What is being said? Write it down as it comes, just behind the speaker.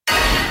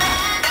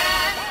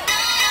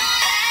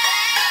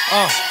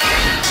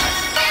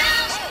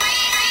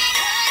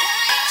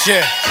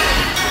Yeah.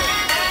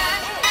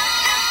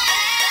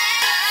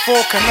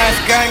 Fork and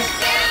knife gang.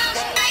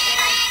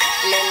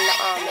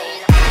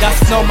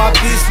 That's not my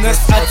business,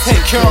 I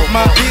take care of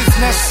my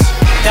business.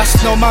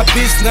 That's not my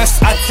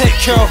business, I take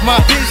care of my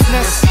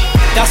business.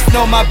 That's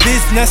not my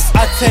business,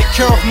 I take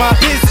care of my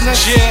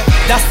business. Yeah,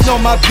 that's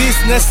not my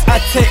business, I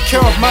take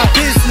care of my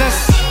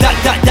business. That.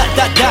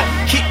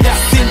 Keep that.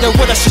 Seen the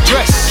word I should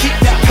dress. Keep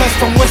that. Curse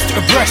from west to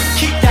abreast.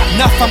 Keep that.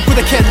 Enough, I'm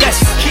good, I care less.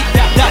 Keep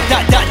that. That.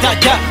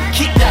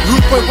 Keep that.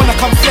 Rude boy when I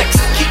come flex.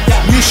 Keep that.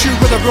 New shoe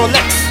with a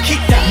Rolex.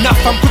 Keep that. Enough,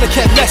 I'm good, I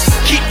care less.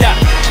 Keep that.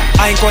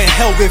 I ain't going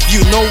hell with you,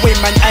 no way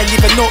man, I ain't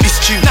even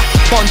noticed you.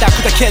 Bond that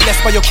could I care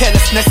less by your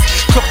carelessness.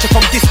 Clocked you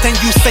from distant,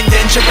 you saying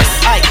dangerous.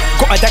 I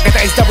got a dagger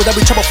that is double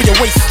trouble for your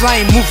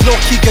waistline. Move low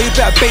key, girl, you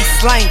better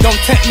baseline. Don't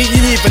tempt me,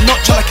 you need even not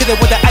tryna kill it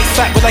with the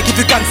eyesight. Will I give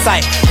you gun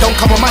sight? Don't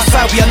come on my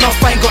side, we are not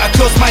fine. Got a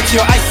close mind to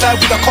your eyesight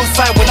with a cold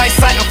side. When I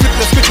sight, I'm flipping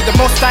the switch with the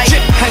most eye.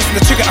 Hands on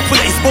the trigger, I pull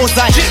it, it's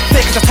bullseye.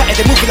 Fake as a tight,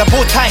 they move with a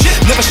bow tie.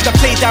 Never should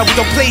have played that, we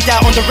don't play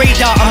that on the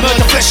radar. I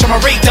murder flesh on my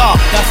radar.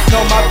 That's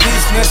not my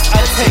business, I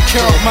take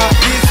care of my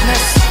business.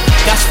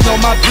 That's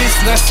not my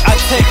business, I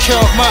take care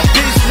of my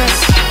business.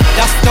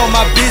 That's not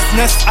my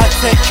business, I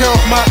take care of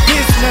my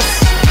business.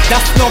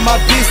 That's not my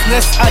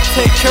business, I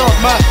take care of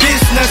my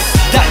business.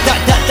 That.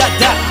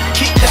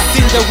 Keep that.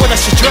 Seen the word I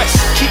should dress.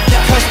 Keep that.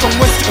 Curse from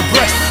west to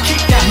abreast.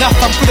 Keep that. Enough,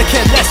 I'm good, I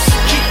care less.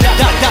 Keep that.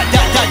 That.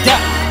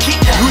 Keep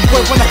that. Rude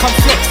boy when I come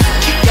flex.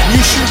 Keep that.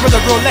 New shoe with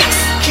a Rolex.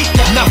 Keep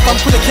that. Enough, I'm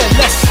good, I care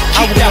less.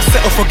 I will not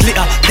settle for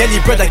glitter.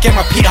 Daily bread, I get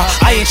my Peter.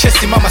 I ain't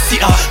chesty, mama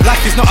Sita.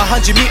 Life is not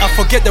 100 meter.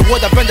 Forget the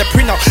word, I burn the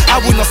printer. I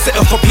will not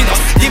settle for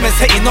peanuts. Demons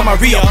hating on my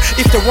Rio.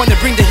 If they wanna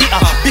bring the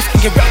heater, beef can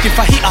get wrapped in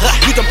fajita.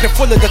 We don't play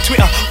follow the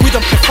Twitter. We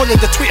don't play follow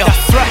the Twitter.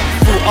 That's right.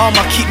 Full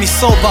armor keep me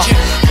sober.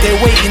 They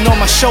waiting on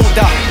my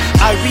shoulder.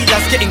 I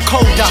realize getting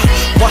colder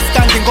while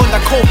standing on the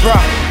cobra.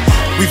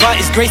 Without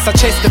his grace, I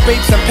chase the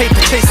babes and paper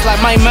chase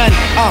like my man.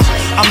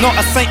 I'm not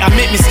a saint, I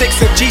make mistakes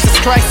with Jesus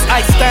Christ.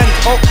 I stand,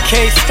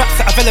 okay, straps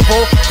are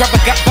available. Grab a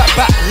gap,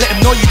 back. Let him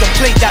know you don't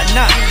play that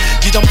now.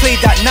 You don't play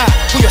that now.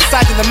 Put your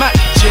side in the map.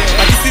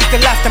 But this is the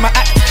life that I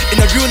act. In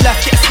the real life,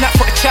 get a snap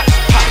for a chat.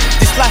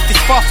 This life is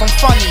far from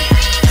funny.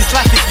 This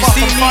life is far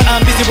from funny.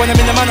 I'm busy when I'm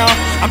in the manor.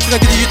 I'm trying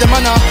to give you the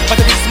manor. But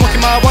the bitch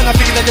smoking marijuana,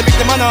 figure that they big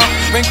the manor.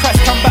 When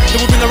Christ come back, they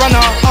will bring the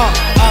runner.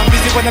 I'm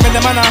busy when I'm in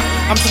the manor.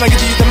 I'm trying to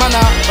give you the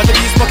manor. But the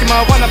bitch smoking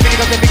marijuana, figure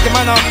that they big the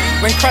manor.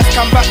 When Christ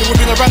come back, they will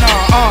bring the runner.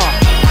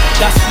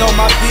 That's not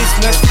my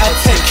business, I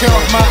take care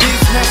of my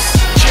business.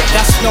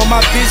 That's not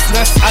my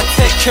business, I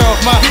take care of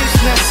my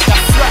business.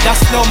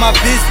 That's not my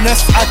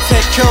business, I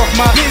take care of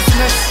my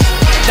business.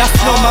 That's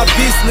not my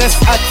business,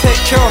 I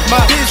take care of my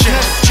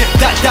business.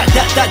 That.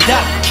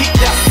 Keep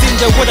that. Seen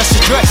the word I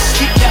should dress.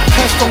 Keep that.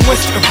 Curse from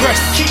west to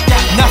abreast. Keep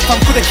that. Enough, I'm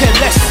good, I care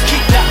less.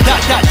 Keep that. That.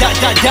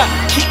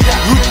 Keep that.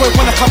 Rude boy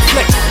when I come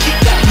flex. Keep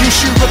that. New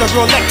shoe with a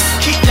Rolex.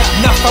 Keep that.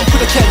 Enough, I'm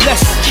good, I care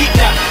less. Keep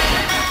that.